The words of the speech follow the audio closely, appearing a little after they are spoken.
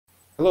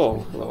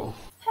Hello, hello.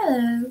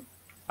 Hello.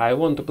 I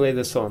want to play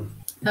the song.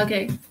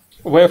 Okay.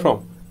 Where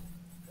from?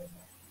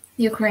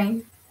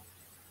 Ukraine.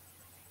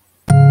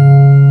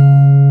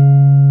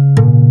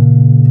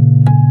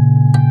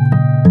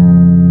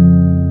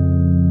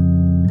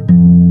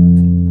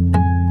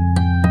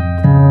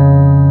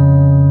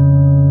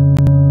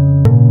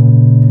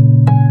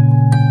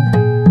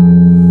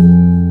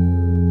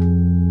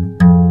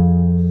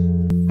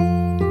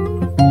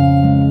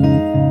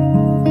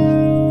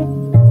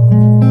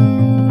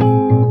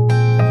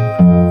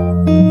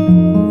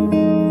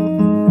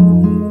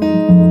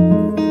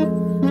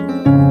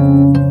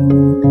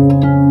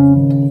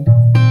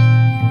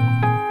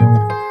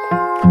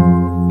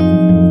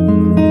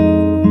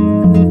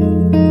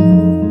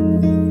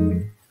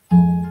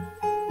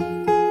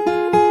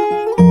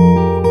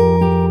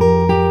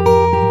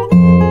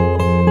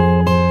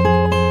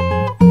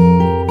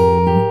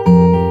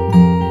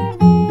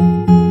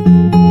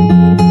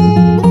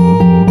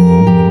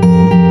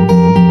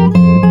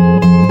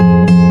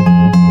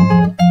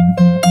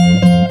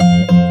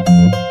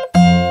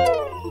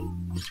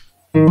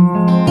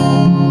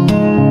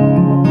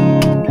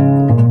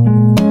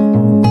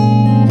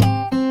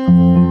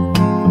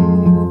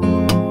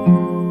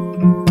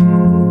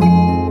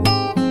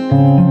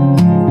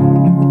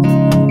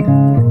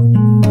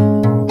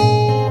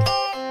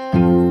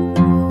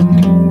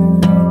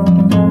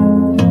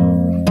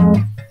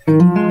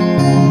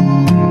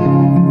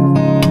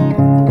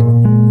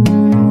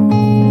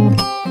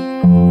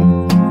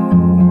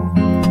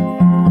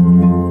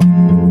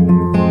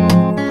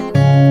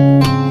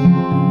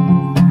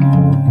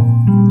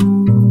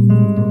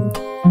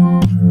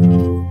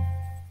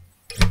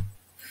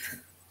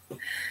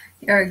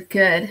 You're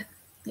good.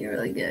 You're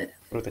really good.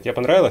 Круто. Тебе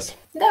понравилось?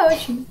 Да,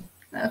 очень.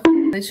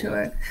 Охуенный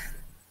чувак.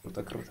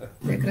 Круто, круто.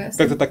 Прекрасно.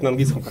 Как ты так на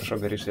английском хорошо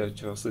говоришь? Я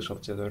тебя слышал, у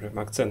тебя даже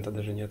акцента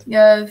даже нет.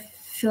 Я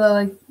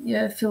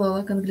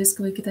филолог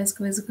английского и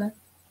китайского языка.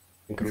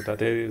 Круто. А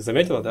ты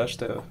заметила, да,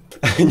 что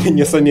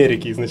не с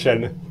Америки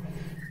изначально?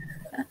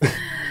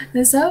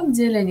 На самом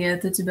деле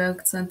нет, у тебя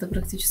акцента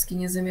практически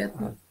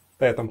незаметно.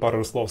 Да, я там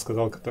пару слов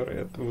сказал, которые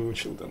я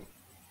выучил там.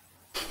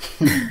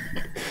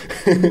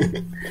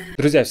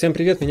 Друзья, всем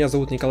привет, меня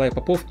зовут Николай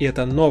Попов, и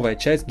это новая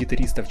часть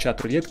гитаристов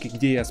чатрулетки,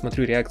 где я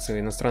смотрю реакцию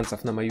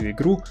иностранцев на мою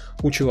игру,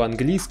 учу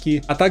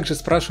английский, а также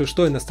спрашиваю,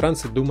 что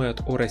иностранцы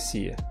думают о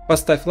России.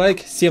 Поставь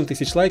лайк,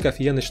 7000 лайков,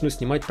 и я начну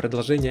снимать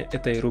продолжение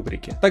этой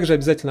рубрики. Также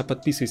обязательно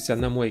подписывайся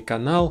на мой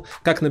канал.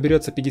 Как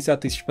наберется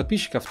 50 000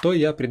 подписчиков, то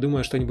я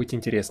придумаю что-нибудь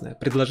интересное.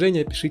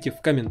 Предложения пишите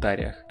в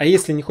комментариях. А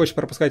если не хочешь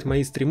пропускать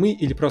мои стримы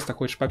или просто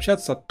хочешь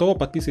пообщаться, то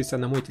подписывайся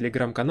на мой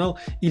телеграм-канал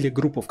или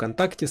группу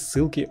ВКонтакте,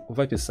 ссылки в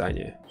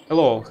описании.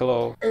 Hello,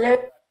 hello. Hello.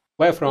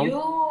 Where from?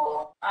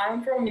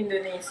 I'm from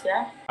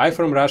Indonesia. I'm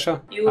from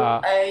Russia. You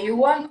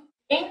want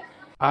me?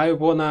 I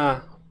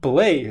wanna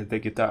play the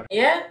guitar.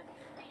 Yeah,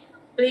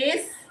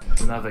 please.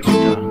 Another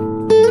guitar.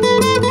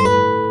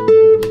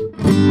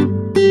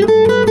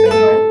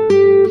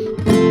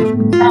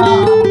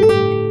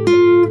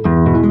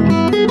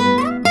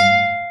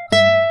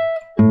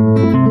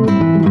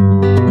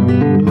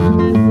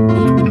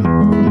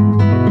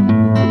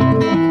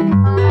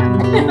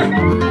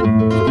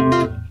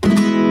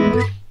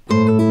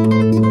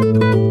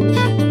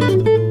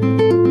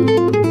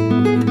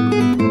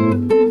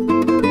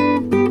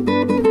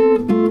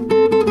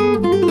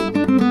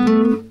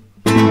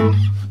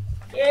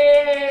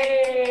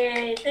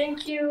 Yay!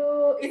 Thank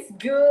you. It's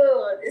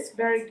good. It's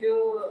very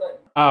good.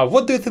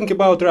 What do you think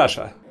about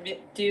Russia?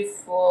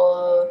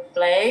 Beautiful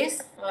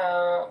place.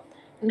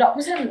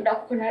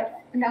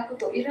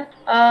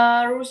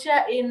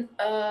 Russia in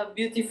a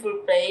beautiful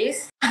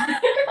place.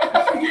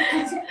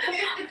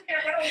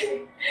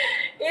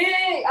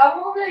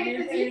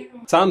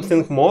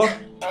 Something more?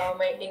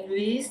 My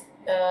English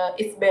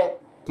is bad.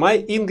 My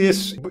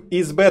English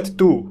is bad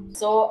too.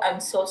 So I'm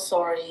so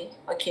sorry.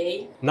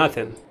 Okay.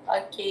 Nothing.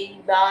 Okay.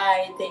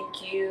 Bye.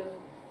 Thank you.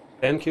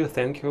 Thank you,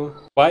 thank you.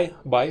 Bye,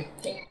 bye.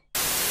 Thank you.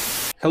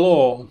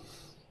 Hello,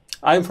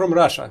 I'm from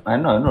Russia. I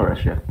know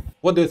Russia.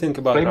 What do you think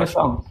about Play my Russia?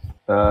 song.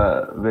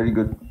 Very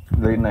good,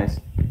 very nice.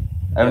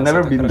 I've Yes,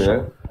 never это been хорошо.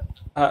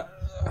 there,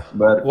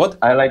 but What?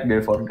 I like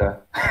their vodka.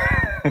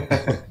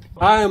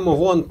 I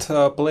won't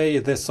play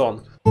the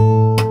song.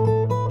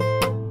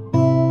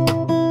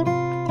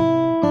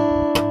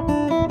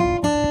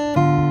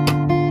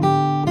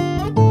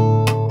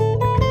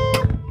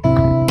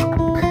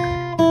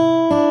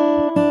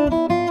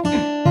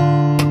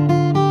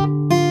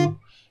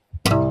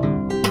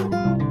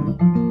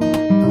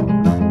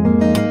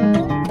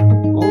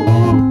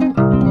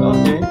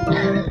 Okay.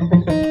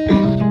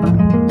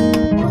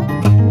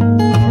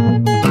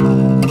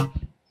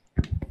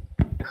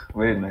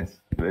 Very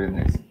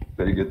nice,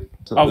 very good.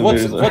 So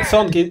What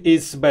song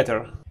is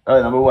better?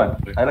 number one.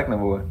 I like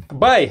number one.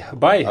 Bye,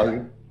 bye.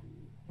 Okay.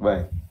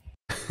 Bye.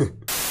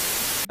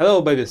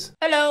 Hello, babies.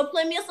 Hello,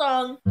 play me a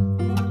song.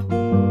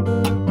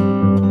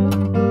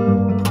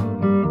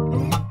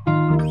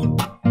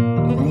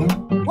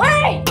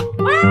 Wait,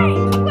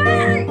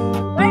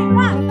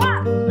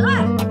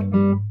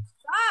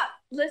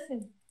 stop.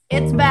 listen.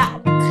 It's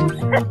bad.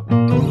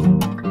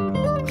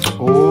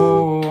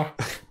 Oh.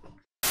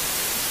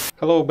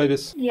 Hello,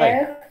 babies. Yeah.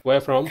 Hi.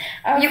 Where from?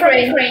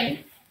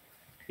 Ukraine.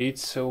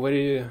 It's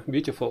very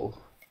beautiful.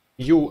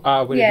 You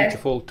are very Yes.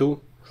 beautiful too.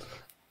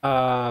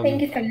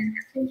 Thank you so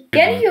much.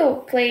 Can you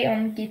play on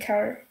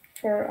guitar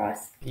for us?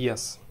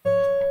 Yes.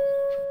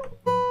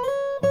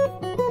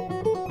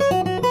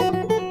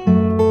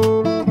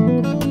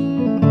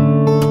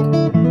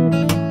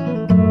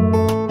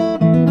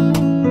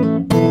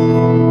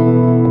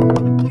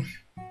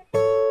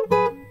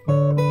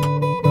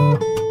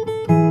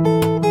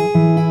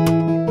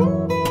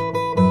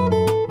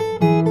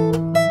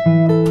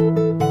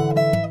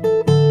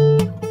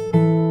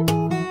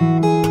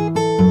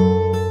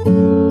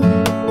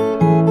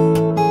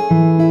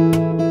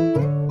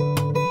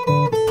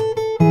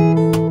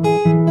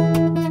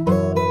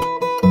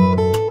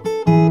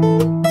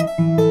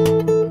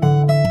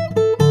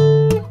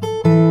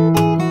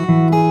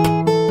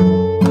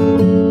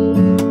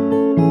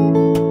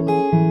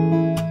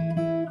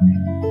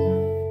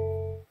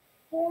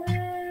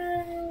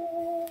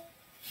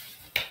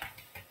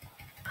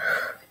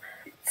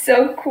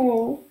 So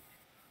cool.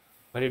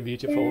 Very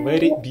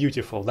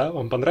beautiful, да?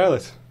 Вам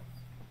понравилось?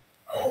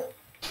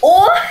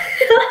 О!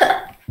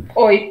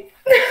 Ой.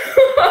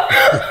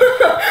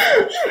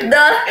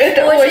 Да,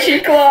 это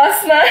очень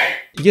классно.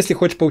 Если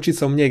хочешь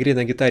поучиться у меня игре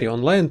на гитаре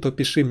онлайн, то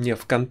пиши мне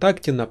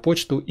ВКонтакте, на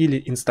почту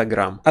или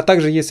Инстаграм. А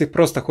также, если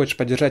просто хочешь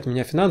поддержать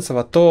меня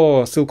финансово,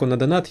 то ссылку на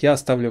донат я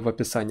оставлю в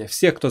описании.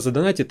 Всех, кто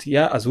задонатит,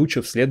 я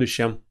озвучу в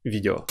следующем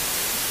видео.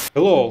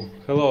 Hello,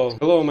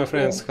 my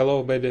friends,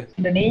 hello, baby.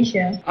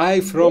 Indonesia. I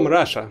from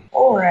Russia.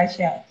 Oh,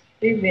 Russia.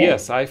 Привет.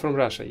 Yes, I from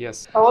Russia,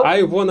 yes. Hello.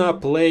 I wanna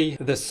play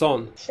the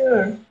song.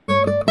 Sure.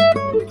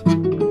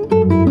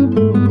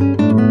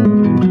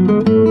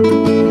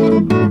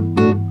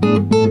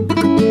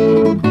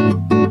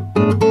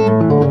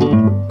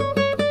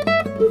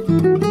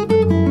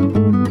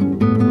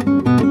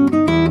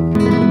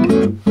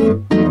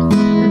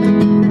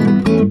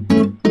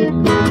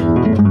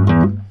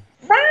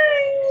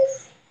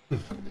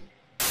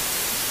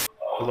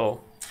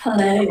 Hello.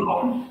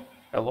 Hello,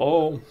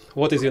 Hello.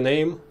 What is your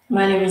name?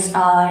 my name is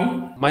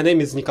I. My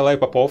name is Nikolai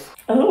Popov.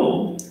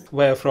 Oh,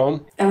 Where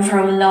from? I'm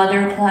from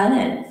another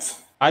planet.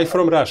 I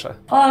from Russia.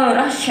 Oh,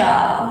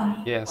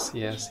 Russia. Yes.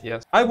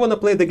 I wanna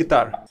play the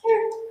guitar.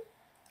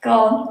 Go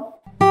on.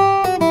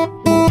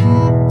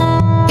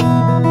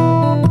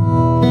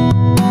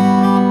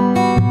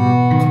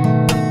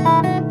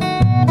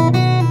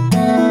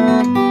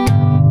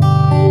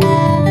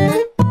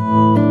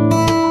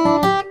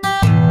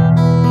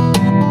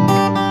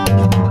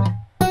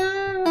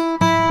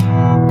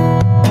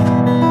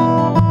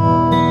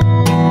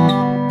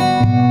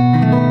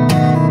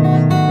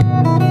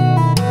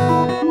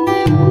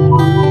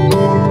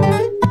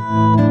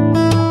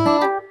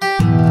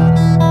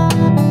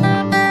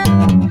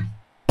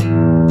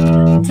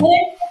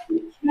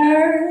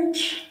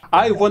 Church.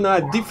 I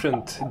wanna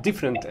different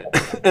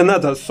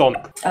another song.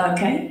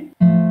 Okay.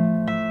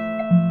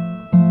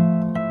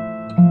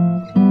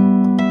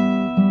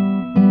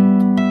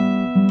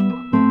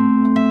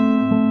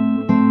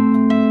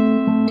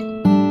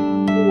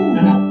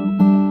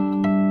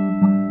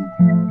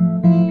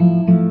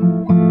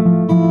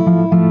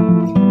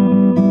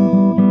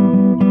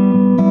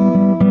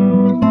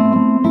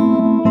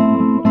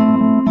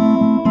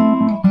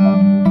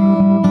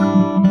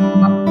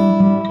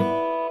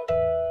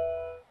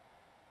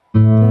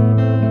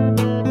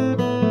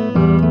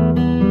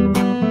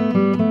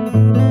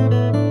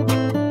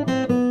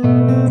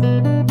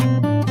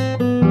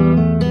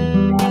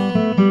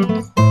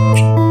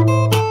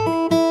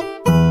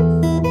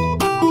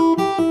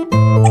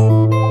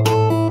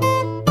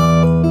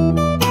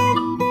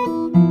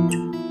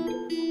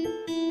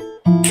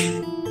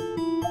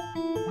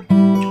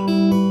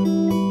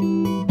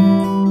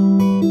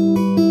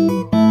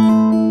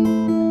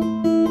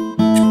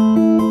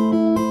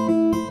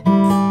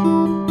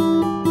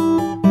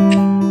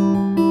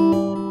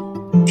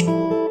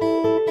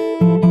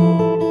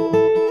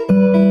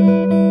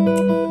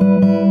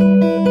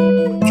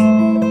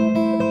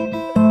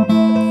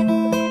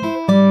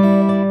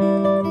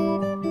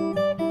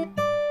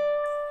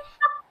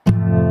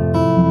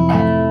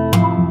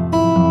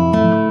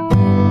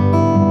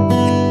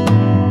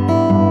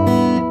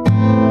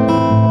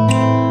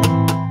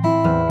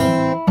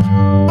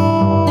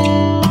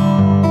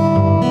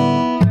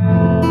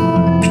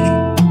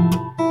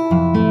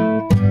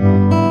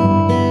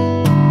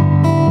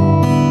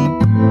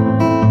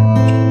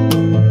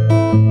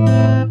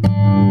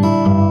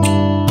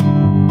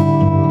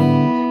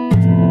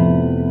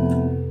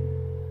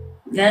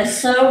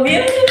 That's so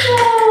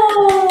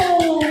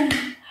beautiful.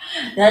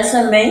 That's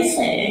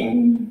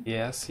amazing.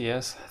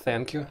 Yes,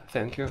 thank you.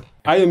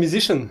 Are you a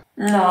musician?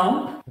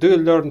 No, Do you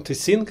learn to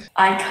sing?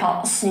 I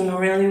can't sing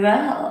really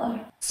well.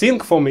 Sing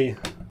for me.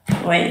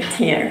 Wait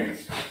here.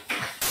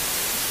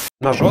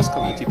 На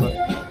жестком, ну, типа.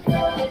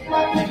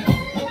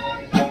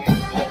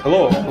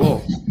 Hello.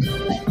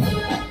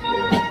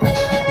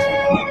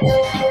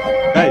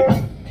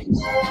 Hi.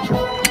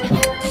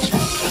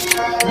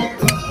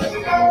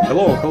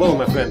 Hello,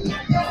 my friend.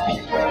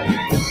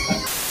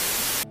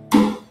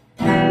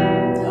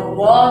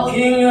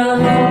 Walking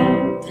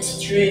alone, the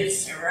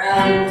streets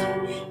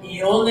around.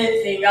 The only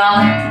thing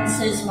I can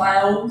see is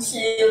my own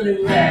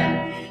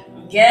silhouette.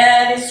 I'm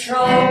getting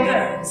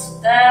stronger,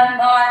 step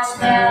by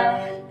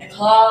step. The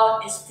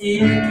clock is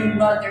ticking,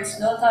 but there's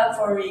no time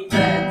for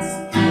regrets.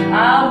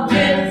 I've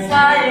been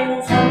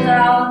flying from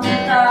town to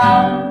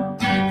town,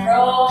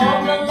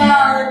 from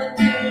London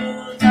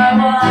to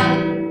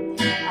Taiwan.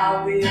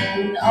 I've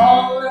been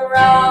all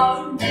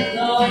around the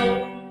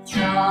globe,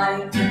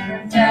 trying to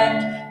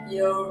protect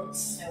your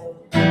soul.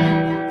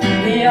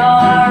 We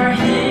are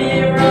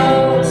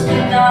heroes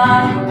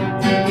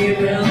tonight. We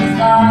will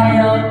fly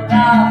up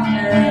the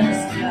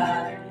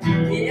sky.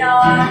 We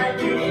are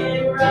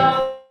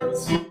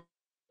heroes tonight.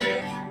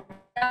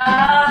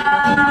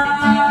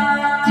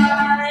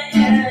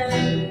 Yeah.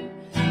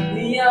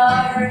 We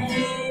are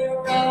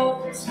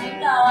heroes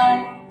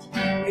tonight.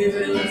 We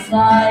will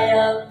fly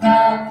up the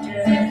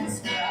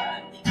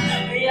sky.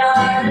 We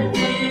are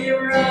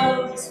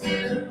heroes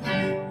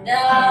tonight.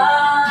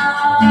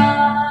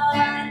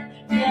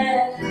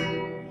 Yeah.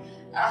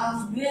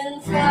 I've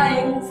been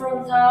flying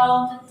from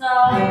town to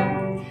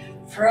town,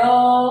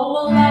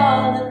 from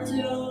London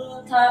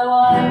to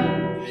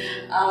Taiwan.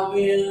 I've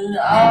been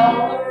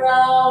all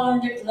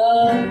around the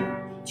globe,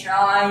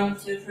 trying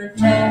to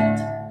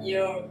protect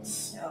your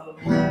soul.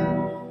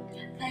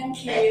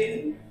 Thank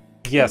you.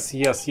 Yes,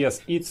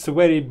 it's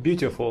very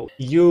beautiful.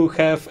 You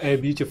have a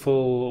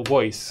beautiful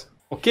voice.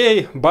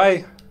 Okay,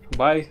 bye.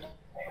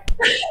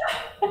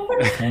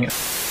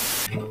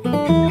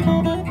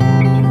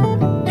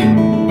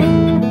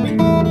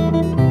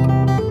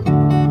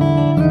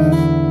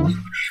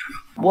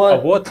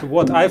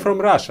 What? I'm from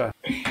Russia.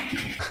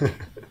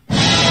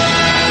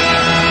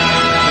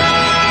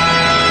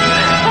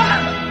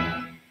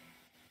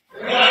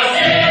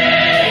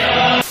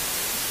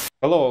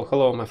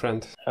 Hello, my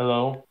friend.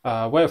 Hello. Where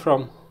are you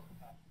from?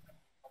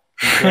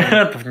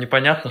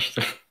 Непонятно,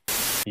 что ли?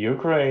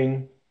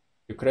 Ukraine.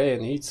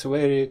 Ukraine, it's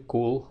very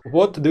cool.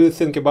 What do you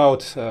think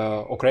about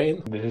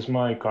Ukraine? This is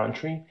my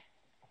country.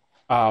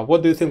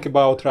 What do you think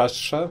about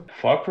Russia?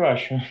 Fuck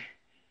Russia.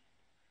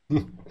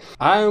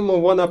 I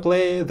wanna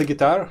play the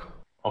guitar.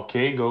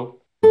 Okay, go.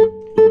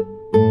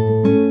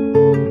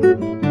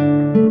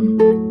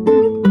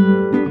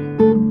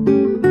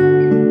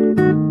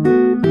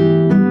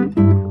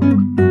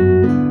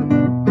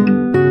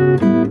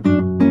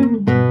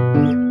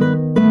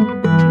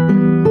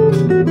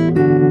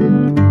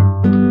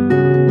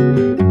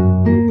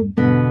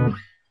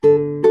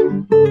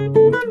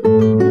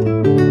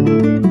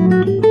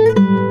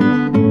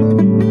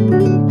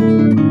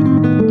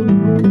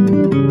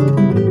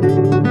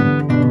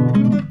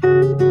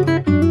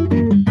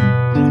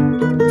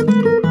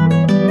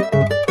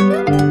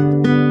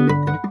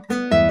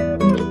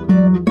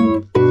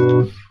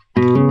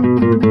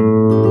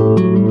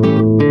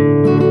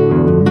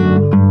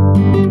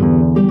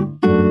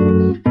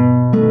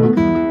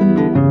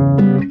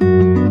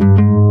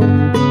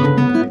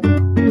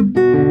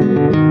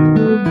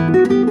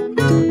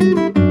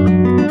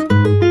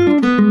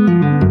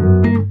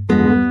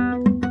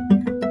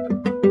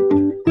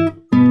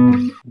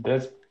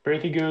 That's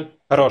pretty good.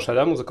 Хорошая,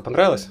 да, музыка?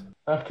 Понравилась?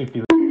 Ах ты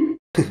пи***.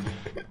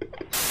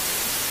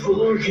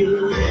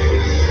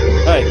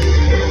 Ай.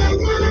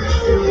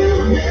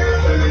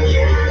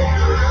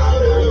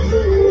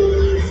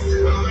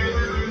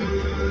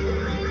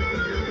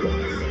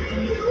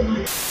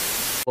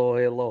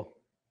 Hello.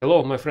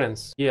 Hello, my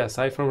friends. Yes,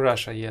 I'm from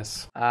Russia,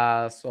 yes.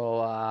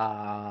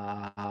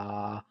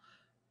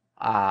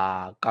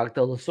 Как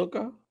ты,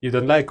 сука? You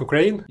don't like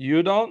Ukraine?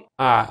 You don't?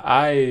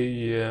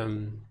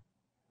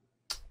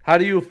 How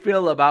do you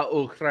feel about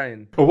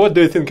Ukraine? What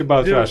do you think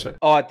about Dude. Russia?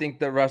 Oh, I think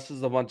that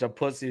Russia's a bunch of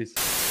pussies.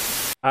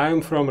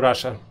 I'm from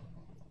Russia.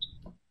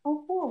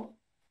 Oh, cool.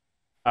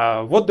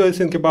 What do you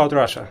think about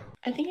Russia?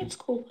 I think it's a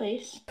cool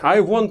place.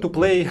 I want to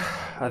play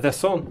the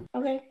song.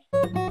 Okay.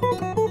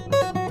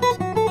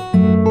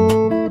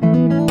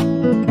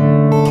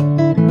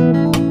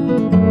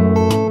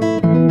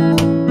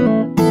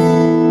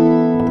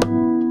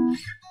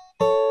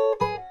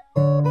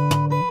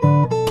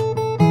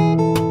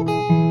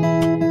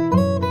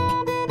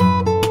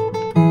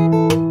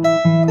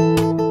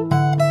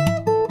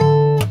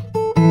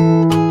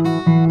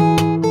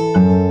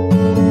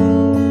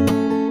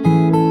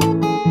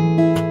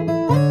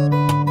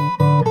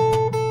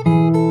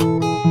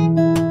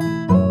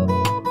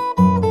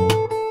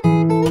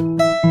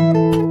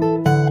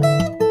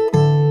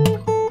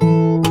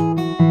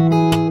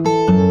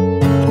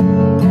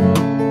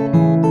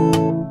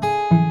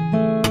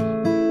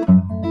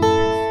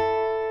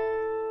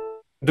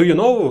 Do you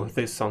know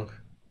this song?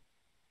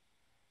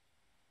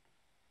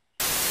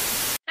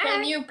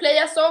 Can you play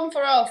a song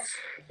for us?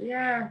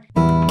 Yeah.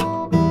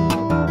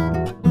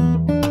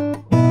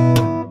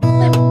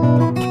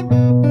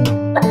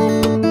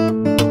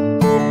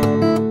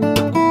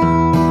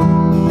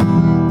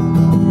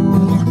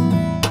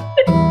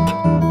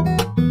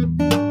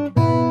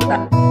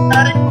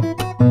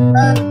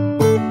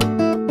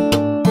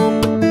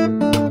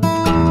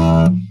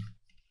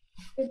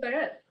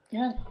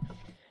 Yeah.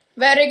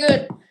 Very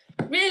good.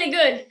 Really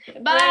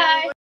good.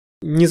 Bye.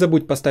 Не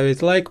забудь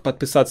поставить лайк,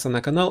 подписаться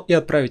на канал и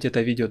отправить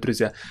это видео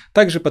друзьям.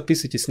 Также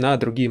подписывайтесь на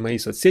другие мои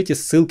соцсети,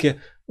 ссылки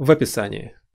в описании.